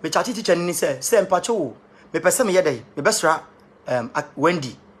 Me chatty teacher ni say mpacho me pese me here day. Me besra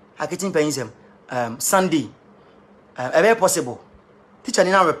Wendy AKETE MPENINSEM Sunday very possible. Teacher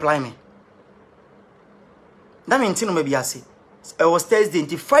ni now reply me. That means no maybe I say it was Thursday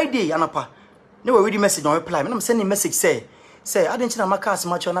until Friday anapa. They were reading message on reply. I'm sending message say I didn't know my class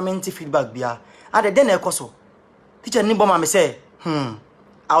much on a feedback bia. I then ekoso. Teacher ni bomb me say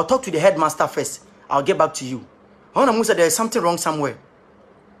I'll talk to the headmaster first. I'll get back to you. I want to say there is something wrong somewhere.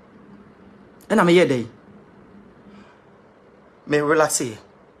 And I'm here day. Me relax here.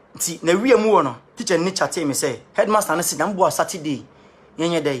 See, na we mu no. Teacher ni chat me say headmaster na sit na mbo Saturday.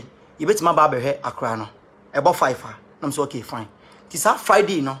 Yenye day. You bet my barber here akra no. About 5 hours. I'm so okay, fine. This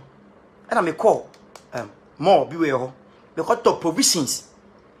Friday, no. And I may call more beware. Because to provisions.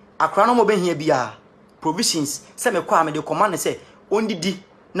 Akra no mo ben here be provisions. Say me call me the command say only di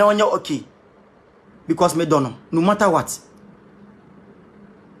na onye okay. Because me don't know. No matter what.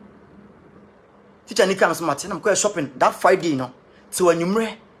 Teacher ni come smart. I'm going shopping that Friday, no. So when you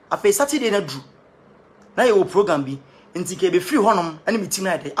mre, after Saturday na drew. Na your program be nti ke be free honom and me team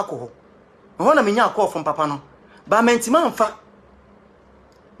na dey alcohol. When I mean a call from Papa no. But mentima fa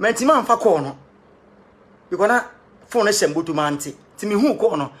call no. Because na phone e sembo to manti. Ti me hu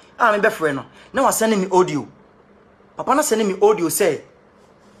call no. Ah me be free no. Now was sending me audio. Papa na sending me audio say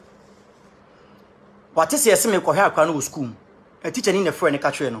what is yes me ko hia akwa no school. A teacher ni na friend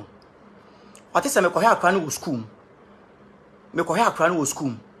ka twe no. What is me ko hia akwa no school. Me ko hia akwa no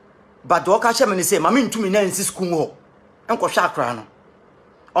school. But do ka che me say mama ntumi na nsi school ho. Enko hwa akwa no.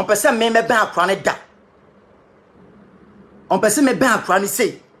 On peut se me ben akwa ne da. On peut se me ben akwa ne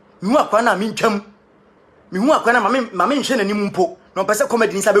say. Mi hu akwa na mi ntwam. Mi hu akwa na mama nhwe na nim mpo. On peut se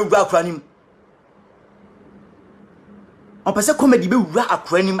comedy ni sa be wu akwa nim. On peut se comedy be wu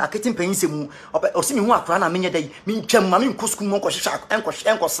akwa nim AKETE MPENINSEM. O se mi hu akwa na me nye dai. Mi ntwam mama nko school mo nko hwehwa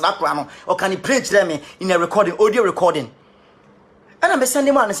enko sra akwa no. O can preach them in a recording, audio recording. And I'm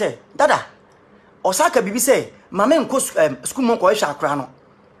sending man say, "Dada, Osaka bibi say, mama nko school mo nko hwehwa akwa no."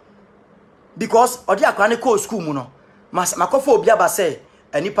 Because odi akwa ne ko school mu no makofo obi aba say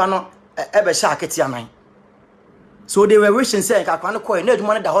anipa no ebe sha akete anan. So they were wishing say akwa ne ko na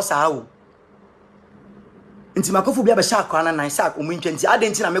aduma ne da ho saa o nti makofo obi aba sha akwa na nan sa o mu ntwenti ade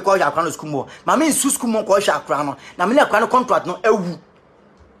nti na me ko akwa no school mu ma me nsu school mu ko hwa akwa no na me ne akwa no contract no awu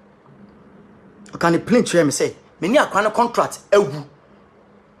o kan plain tell me say me ne akwa no contract awu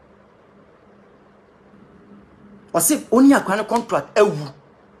o say oni akwa no contract awu.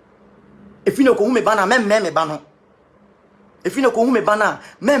 If you know ko hu me bana me ba no. If you know ko hu me bana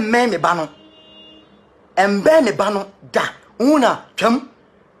me ba no. Embe me ba no da. Una twam.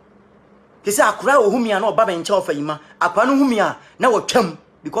 Kese akura o hu me na oba benche ofa yima. Akwa no hu me na wo twam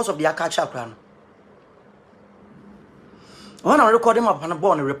because of the akacha akura no. When I recording my papa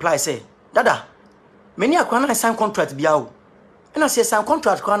born reply say, "Dada, many akwa na sign contract bia o." And I say sign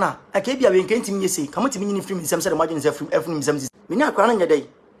contract kwa na ake bia we nkan timi yesi. Kamo timi nyini free me sem say the margin is free me sem. Many akwa na nya dai.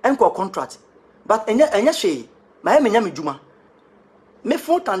 Enko contract but enya hwe ma me nya me djuma me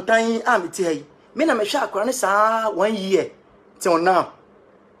fo tantan a me ti hai me na me hwe akora ne saa 1 year till now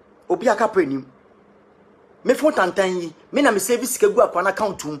obi aka pranim me fo tantan yi me na me service ka gu akora na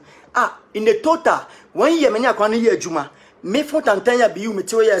account in the total 1 year me nya akora ne ye adjuma me fo tantan ya Beyou me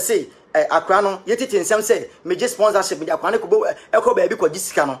ti o ye say akora no ye tete nsem say me je sponsorship me akora ne ko eko ba bi ko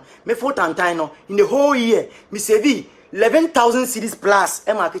gisika no me fo tantan no in the whole year me save 11,000 cedis plus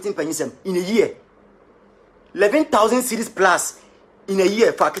AKETE MPENINSEM in a year. 11,000 cedis plus in a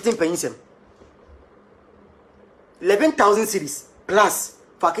year for AKETE MPENINSEM. 11,000 cedis plus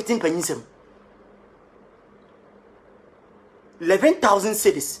for AKETE MPENINSEM. 11,000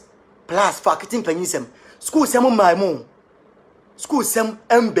 cedis plus for AKETE MPENINSEM. School sem maimo. School sem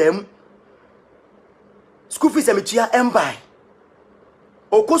mbem. School fees em tia mbai.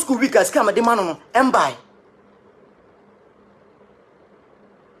 Oko school week as kama de mano no mbai.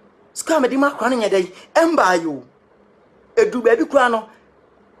 Scam di ma kwana nya dai emba yo edu ba bi kwa no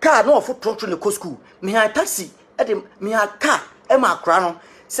car no ofo trotro ne ko school me ha taxi e de me ha car e ma kra no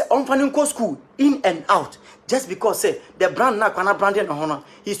se onfani ko school in and out just because say the brand na kwana branded no no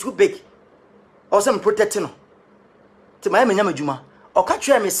he's too big or some protecting no ti ma nya madjuma o ka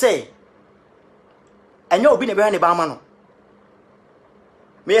twa me say enya obi ne be ha ne ba ma no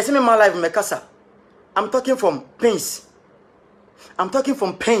me yesi me my life me kasa I'm talking from pains. I'm talking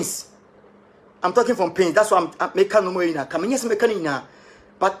from pains. I'm talking from pain. That's why I'm making no more in a come. Yes, making in.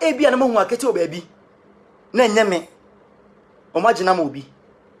 But ebi na mo hu akete o baby. Na nyame. O magina mo bi.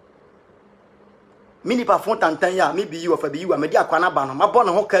 Mini pa font tantan ya, me Beyou of Beyou, me di akwa na ba no. Ma born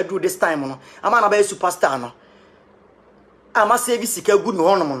ho ka do this time no. Ama na ba superstar no. Ama save sika gu no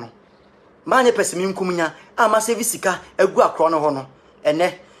hono no. Ma nye pesimi nkumunya, ama save sika egu akro no ho no.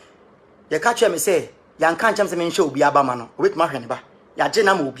 Ene ye ka kye me say, ya nka nkyem se me nhwe obi aba ma no. Obet ma hwe ne ba. Ya je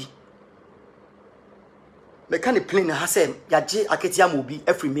na ma obi. Me kan the plane ha say ya je akete ama obi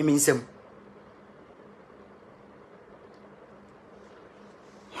afri me nsem.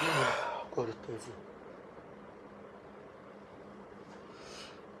 God is faithful.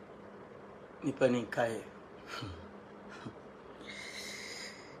 Nipanin kai.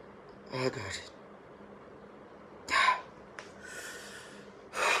 Oh God.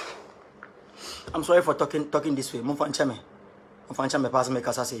 I'm sorry for talking this way. Monfanchame pass me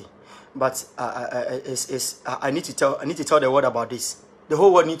kasa say. But I need to tell the world about this. The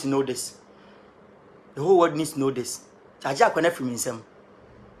whole world needs to know this. The whole world needs to know this. Aja akwane from himself.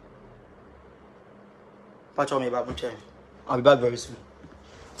 Patch on me back. I'll be back very soon.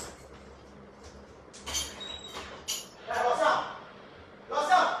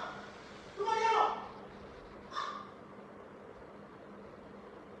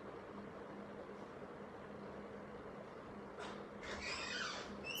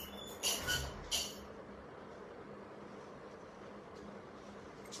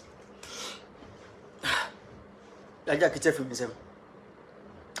 AKETE from himself.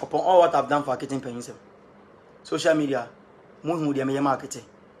 Upon all what I've done for AKETE MPENINSEM. Social media, mu de me yema AKETE.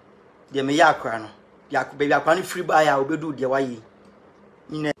 De me ya akra no. Ya baby akra no free buy ya obedu de wayi.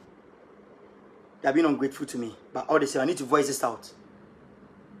 They have been ungrateful to me, but all this I need to voice this out.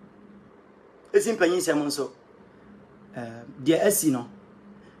 It's in MPENINSEM so. Dear SC no.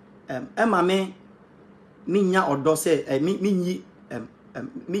 Emma me nya odo say me nyi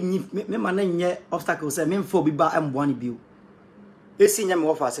me man nye obstacles say me mfo bi ba embo ani biu. Esi nya me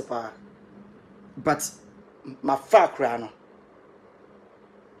wo fa se pa. But my fa kra no.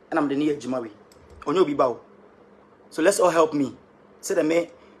 And I'm the near Jimawi. Onyo bi ba o. So let's all help me. Say that me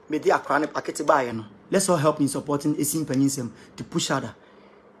di akra ne AKETE ba ye no. Let's all help me supporting AKETE MPENINSEM to push harder.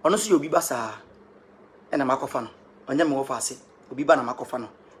 Ono so obi ba sa. And I'm akofa no. Onya me wo fa se. Obi ba na makofa no.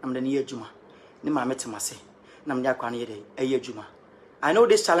 I'm the near Juma. Ni ma metemase. Na me akra ne ye dey eye Juma. I know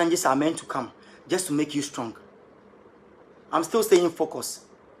these challenges are meant to come just to make you strong. I'm still staying focused.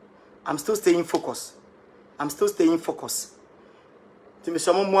 I'm still staying focused. To me,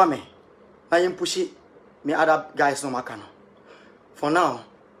 someone more me. I am pushing me other guys no makano. For now,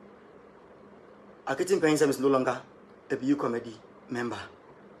 AKETE MPENINSEM is no longer a Beyou comedy member.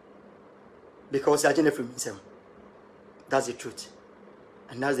 Because I didn't from himself. That's the truth.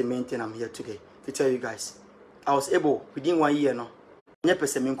 And that's the main thing I'm here today to tell you guys. I was able within 1 year no. Nye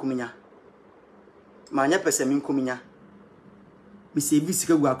pesemi nkuminya. Ma nye pesemi nkuminya. Mi save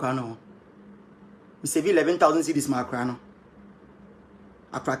sika gu akra no. Mi save 11,000 cedis ma akra no.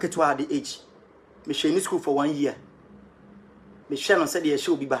 Akra ketwa at the age. Me share in school for 1 year. Me share no said the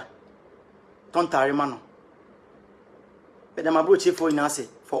show bi ba. Tontare ma no. But them abro chief for inase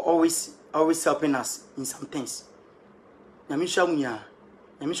for always helping us in some things. Nyamisha munya.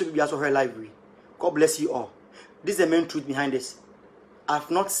 Nyamisha bi aso her library. God bless you all. This is the main truth behind this. I've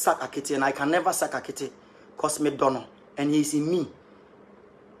not sacked AKETE and I can never sack AKETE because me dono and he is in me.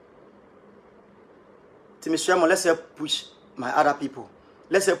 Timmy, let's help push my other people.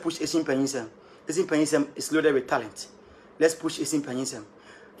 Let's help push AKETE MPENINSEM. AKETE MPENINSEM is loaded with talent. Let's push AKETE MPENINSEM.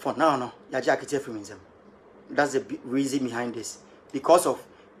 For now, no, yaja AKETE MPENINSEM. That's the reason behind this. Because of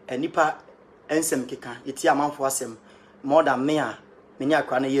a nipa ensem keka, iti amount for asem more than me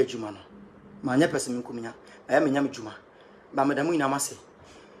akra na ye juma no. Ma nya person nkuminya, ma ya menya me juma. But Madam Inamase,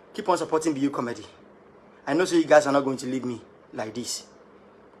 keep on supporting Beyou comedy. I know so you guys are not going to leave me like this.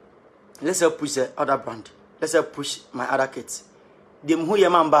 Let's help push the other brand. Let's help push my other kids. Them who your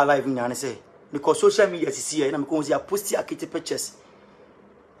man buy live in and say because social media is here and I'm going to post AKETE pictures.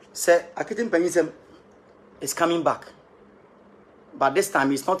 Say AKETE MPENINSEM is coming back. But this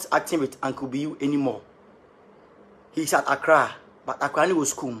time he's not acting with Uncle Beyou anymore. He's at Accra, but Accra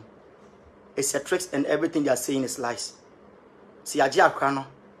was school. It's a tricks and everything they are saying is lies. See, Agyapong no,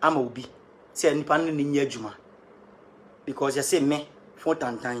 I'm obi. See, nipa no ni nye juma. Because you say me, for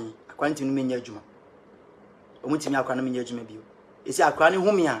tantan, according to me nye juma. Omunti me akwa no me nye juma bio. You see, akwa ni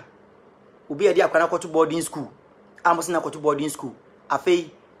humi a. Obi e di akwa na go to boarding school. Amos na go to boarding school.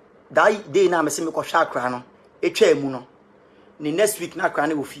 Afei, that day na me se me ko hwa akwa no, etwa emu no. Ni next week na akwa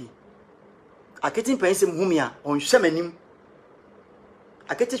na wo fi. AKETE MPENINSEM humi a, on hwe manim.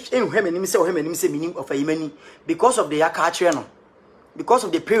 AKETE say meaning of a imani because of the akache no. Because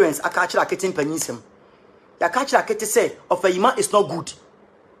of the parents akache AKETE MPENINSEM. The akache AKETE say of a ima is not good.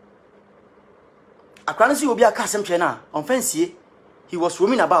 Akransi obi akasem che na on fancy he was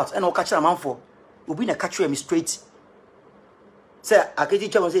roaming about and okache na man for obi na catch him straight. Say AKETE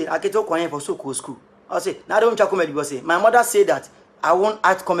teacher say AKETE kwanye for so cool school. I say na don't try comedy because say my mother said that I won't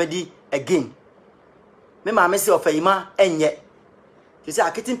act comedy again. Me ma me say of a ima enye. He say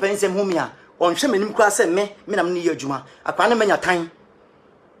AKETE MPENINSEM hu me a on hwe manim kra say me na me ye adwuma. Akra na manya tan.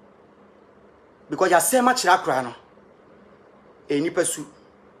 Because you say much akra no. E ni pesu.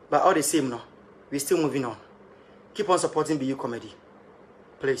 But all the same no. We're still moving on. Keep on supporting Beyou comedy.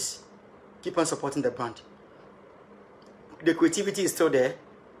 Please. Keep on supporting the brand. The creativity is still there.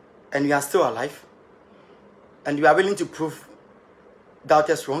 And we are still alive. And we are willing to prove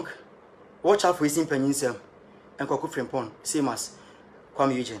doubters wrong. Watch out for AKETE MPENINSEM and Kwaku Frimpong. Same as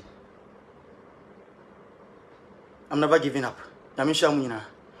Kwame Eugene. I'm never giving up.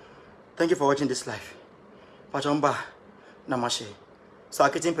 Thank you for watching this live. Pachomba Namashe. So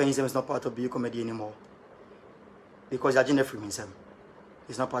AKETE MPENINSEM is not part of Beyou comedy anymore. Because Yajine Frimpong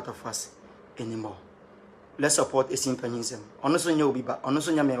is not part of us anymore. Let's support AKETE MPENINSEM. Onoso nya obi ba,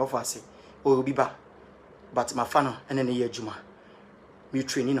 onoso nya me offer say obi ba. But my fan and then ye juma. Me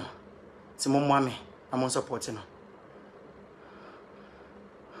training no. Ti mo me, I'm on supporting no.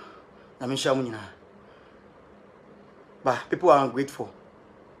 Na me sha munyina. But people are ungrateful.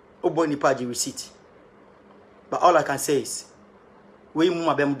 Obo ni paji receipt. But all I can say is we mu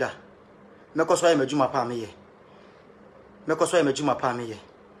ma bemuda. Mekoso ya medjuma pa me ye. Mekoso ya medjuma pa me ye.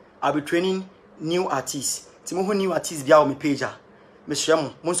 I'll be training new artists. Ti mo hu new artists bia o me page a. Me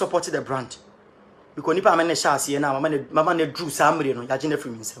hwem mo support the brand. Because nipa amene sha ase na mama na drew samre no Yajine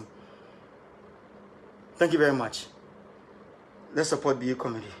MPENINSEM. Thank you very much. Let's support Beyou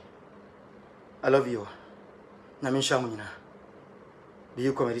comedy. I love you. Na me sha munyina.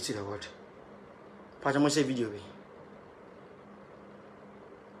 Beyou comedy to the world. Pacha mo say video be.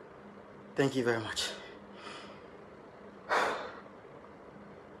 Thank you very much.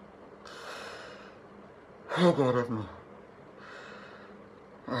 Oh God help me.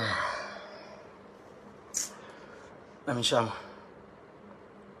 Let me show.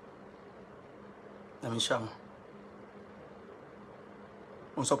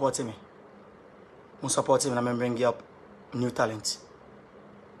 Support me. Support me and I'm bringing up new talent.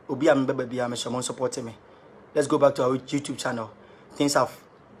 Obi am baby am support me. Let's go back to our YouTube channel. Things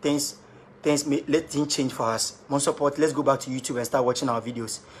let things change for us. Support. Let's go back to YouTube and start watching our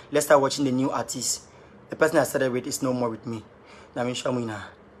videos. Let's start watching the new artists. The person I started with is no more with me.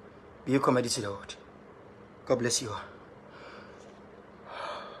 Beyou comedy to the world. God bless you all.